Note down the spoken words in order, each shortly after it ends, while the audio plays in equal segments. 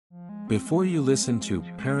Before you listen to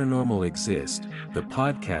Paranormal Exist, the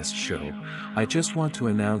podcast show, I just want to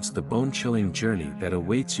announce the bone-chilling journey that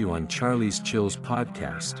awaits you on Charlie's Chills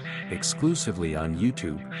podcast, exclusively on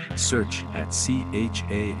YouTube. Search at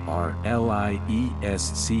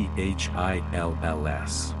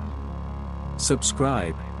CHARLIESCHILLS.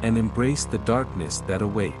 Subscribe, and embrace the darkness that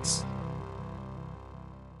awaits.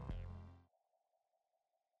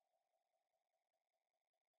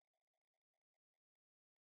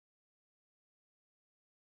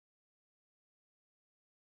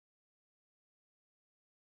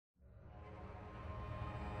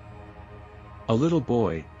 A little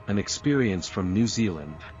boy, an experience from New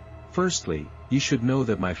Zealand. Firstly, you should know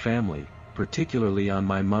that my family, particularly on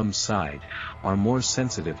my mum's side, are more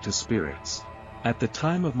sensitive to spirits. At the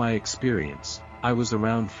time of my experience, I was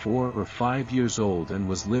around 4 or 5 years old and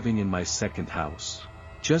was living in my second house.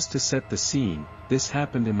 Just to set the scene, this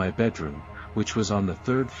happened in my bedroom, which was on the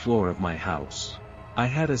 3rd floor of my house. I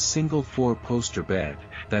had a single 4-poster bed,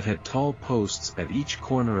 that had tall posts at each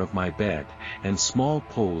corner of my bed, and small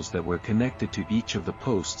poles that were connected to each of the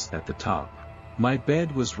posts at the top. My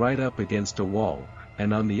bed was right up against a wall,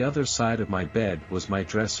 and on the other side of my bed was my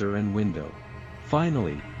dresser and window.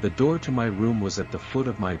 Finally, the door to my room was at the foot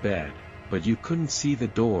of my bed, but you couldn't see the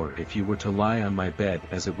door if you were to lie on my bed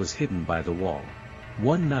as it was hidden by the wall.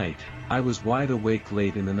 One night, I was wide awake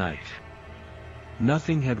late in the night.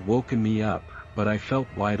 Nothing had woken me up, but I felt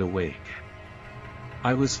wide awake.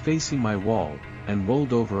 I was facing my wall, and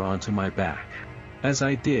rolled over onto my back. As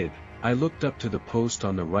I did, I looked up to the post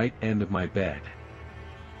on the right end of my bed.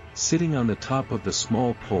 Sitting on the top of the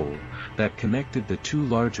small pole that connected the 2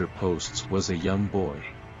 larger posts was a young boy.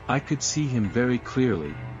 I could see him very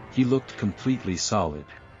clearly. He looked completely solid.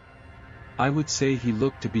 I would say he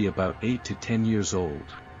looked to be about 8 to 10 years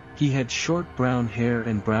old. He had short brown hair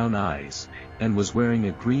and brown eyes, and was wearing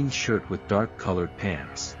a green shirt with dark-colored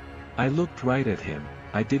pants. I looked right at him.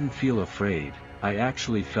 I didn't feel afraid, I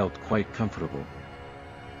actually felt quite comfortable.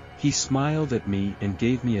 He smiled at me and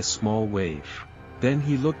gave me a small wave. Then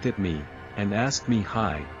he looked at me, and asked me,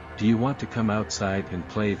 "Hi, do you want to come outside and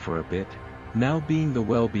play for a bit?" Now being the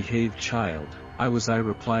well-behaved child, I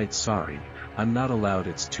replied, "Sorry, I'm not allowed,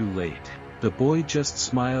 it's too late." The boy just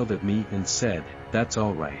smiled at me and said, "That's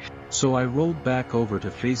alright." So I rolled back over to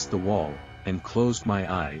face the wall, and closed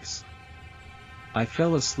my eyes. I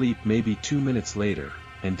fell asleep maybe 2 minutes later,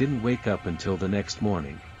 and didn't wake up until the next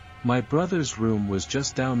morning. My brother's room was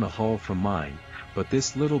just down the hall from mine, but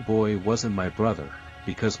this little boy wasn't my brother,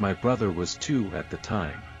 because my brother was 2 at the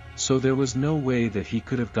time. So there was no way that he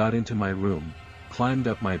could have got into my room, climbed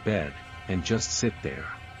up my bed, and just sit there.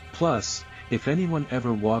 Plus, if anyone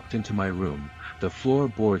ever walked into my room, the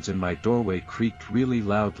floorboards in my doorway creaked really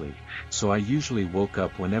loudly, so I usually woke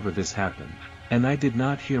up whenever this happened. And I did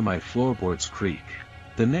not hear my floorboards creak.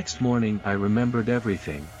 The next morning I remembered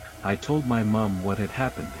everything. I told my mum what had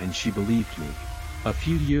happened and she believed me. A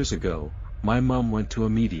few years ago, my mum went to a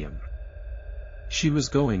medium. She was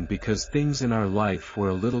going because things in our life were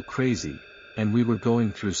a little crazy, and we were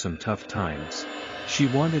going through some tough times. She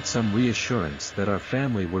wanted some reassurance that our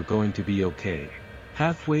family were going to be okay.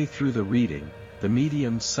 Halfway through the reading, the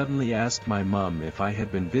medium suddenly asked my mum if I had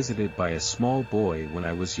been visited by a small boy when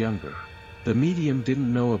I was younger. The medium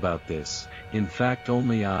didn't know about this, in fact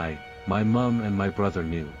only I, my mum and my brother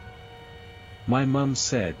knew. My mum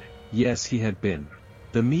said, yes he had been.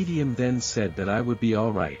 The medium then said that I would be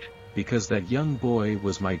alright, because that young boy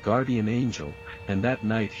was my guardian angel, and that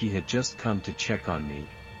night he had just come to check on me.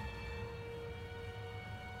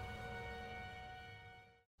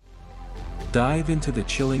 Dive into the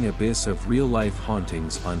chilling abyss of real-life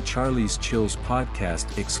hauntings on Charlie's Chills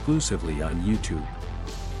podcast exclusively on YouTube.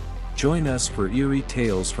 Join us for eerie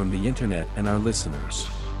tales from the internet and our listeners.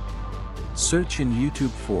 Search in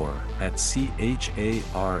YouTube for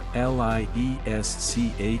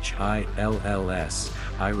 @CHARLIESCHILLS.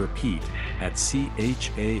 I repeat,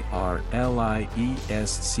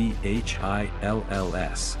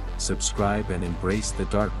 @CHARLIESCHILLS. Subscribe and embrace the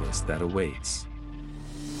darkness that awaits.